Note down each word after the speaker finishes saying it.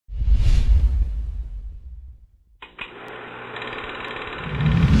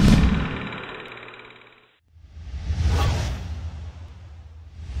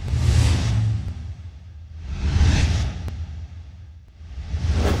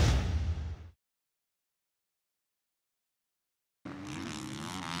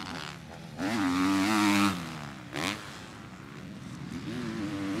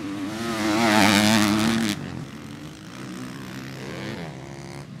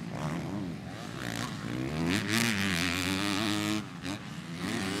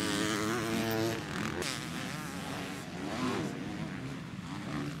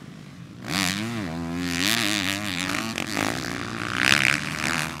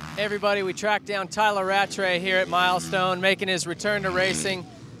Hey everybody, we tracked down Tyla Rattray here at Milestone, making his return to racing.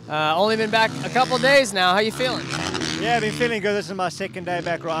 Only been back a couple days now. How you feeling? Yeah, I've been feeling good. This is my second day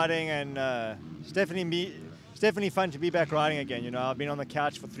back riding, and it's definitely fun to be back riding again. You know, I've been on the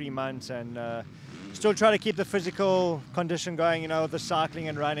couch for 3 months, and still try to keep the physical condition going. You know, with the cycling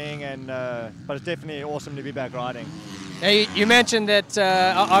and running, and but it's definitely awesome to be back riding. Now, you mentioned that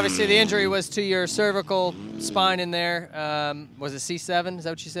obviously the injury was to your cervical spine in there. Was it C7? Is that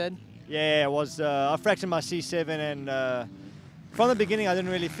what you said? Yeah, it was. I fractured my C7, and from the beginning I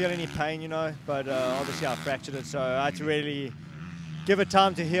didn't really feel any pain, you know. But obviously I fractured it, so I had to really give it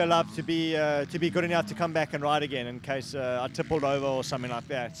time to heal up to be good enough to come back and ride again in case I tippled over or something like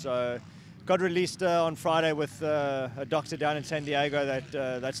that. So got released on Friday with a doctor down in San Diego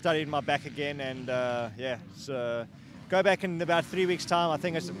that studied my back again, and yeah, so go back in about 3 weeks' time. I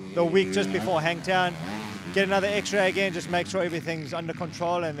think it's the week just before Hangtown. Get another X-ray again, just make sure everything's under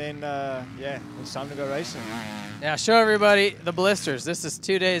control, and then yeah, it's time to go racing. Now show everybody the blisters. This is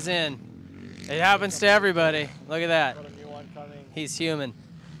 2 days in. It happens to everybody. Look at that. Got a new one coming. He's human.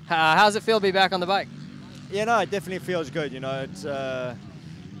 How's it feel to be back on the bike? Yeah, no, it definitely feels good. You know, it's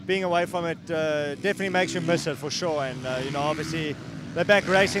being away from it definitely makes you miss it for sure. And you know, obviously they're back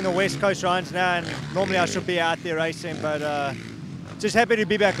racing the West Coast rides now, and normally I should be out there racing, but just happy to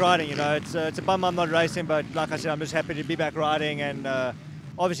be back riding. You know, it's a bum I'm not racing, but like I said, I'm just happy to be back riding, and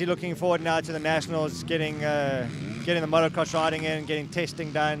obviously looking forward now to the Nationals, getting the motocross riding in, getting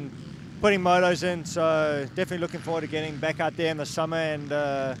testing done, putting motos in. So definitely looking forward to getting back out there in the summer and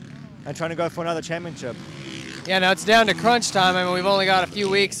trying to go for another championship. Yeah, now it's down to crunch time. I mean, we've only got a few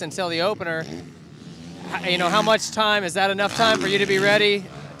weeks until the opener. You know, how much time, is that enough time for you to be ready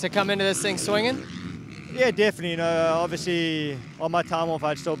to come into this thing swinging? Yeah, definitely. You know, obviously on my time off,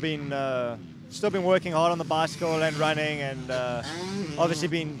 I'd still been working hard on the bicycle and running, and obviously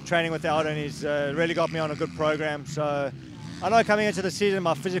been training with Alden. He's really got me on a good program. So I know coming into the season,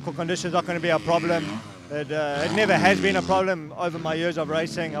 my physical condition is not going to be a problem. It never has been a problem over my years of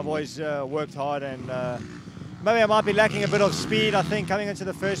racing. I've always worked hard, and maybe I might be lacking a bit of speed, I think, coming into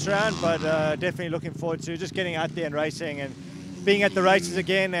the first round, but definitely looking forward to just getting out there and racing and being at the races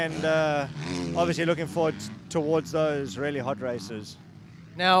again, and obviously looking forward towards those really hot races.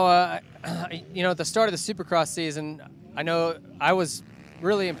 Now, you know, at the start of the Supercross season, I know I was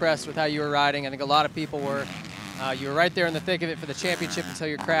really impressed with how you were riding. I think a lot of people were. You were right there in the thick of it for the championship until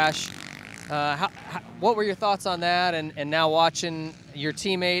your crash. What were your thoughts on that, and now watching your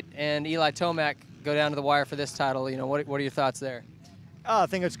teammate and Eli Tomac go down to the wire for this title? You know, what are your thoughts there? Oh, I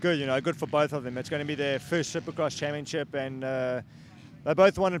think it's good, you know, good for both of them. It's going to be their first Supercross championship, and they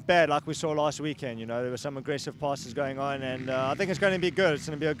both won it bad, like we saw last weekend. You know, there were some aggressive passes going on, and I think it's going to be good. It's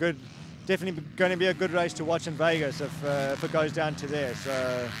going to be definitely going to be a good race to watch in Vegas if it goes down to there.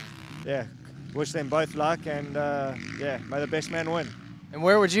 So, yeah, wish them both luck, and yeah, may the best man win. And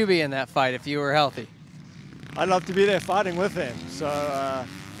where would you be in that fight if you were healthy? I'd love to be there fighting with them. So,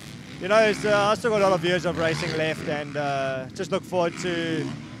 you know, I still got a lot of years of racing left, and just look forward to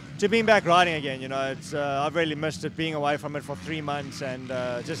being back riding again. You know, I've really missed it, being away from it for 3 months, and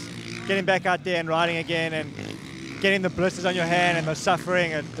just getting back out there and riding again, and getting the blisters on your hand and the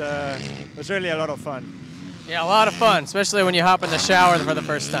suffering. It was really a lot of fun. Yeah, a lot of fun, especially when you hop in the shower for the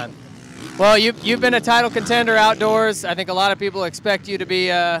first time. Well, you've been a title contender outdoors. I think a lot of people expect you to be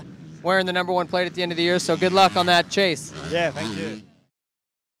wearing the #1 plate at the end of the year, so good luck on that chase. Yeah, thank you.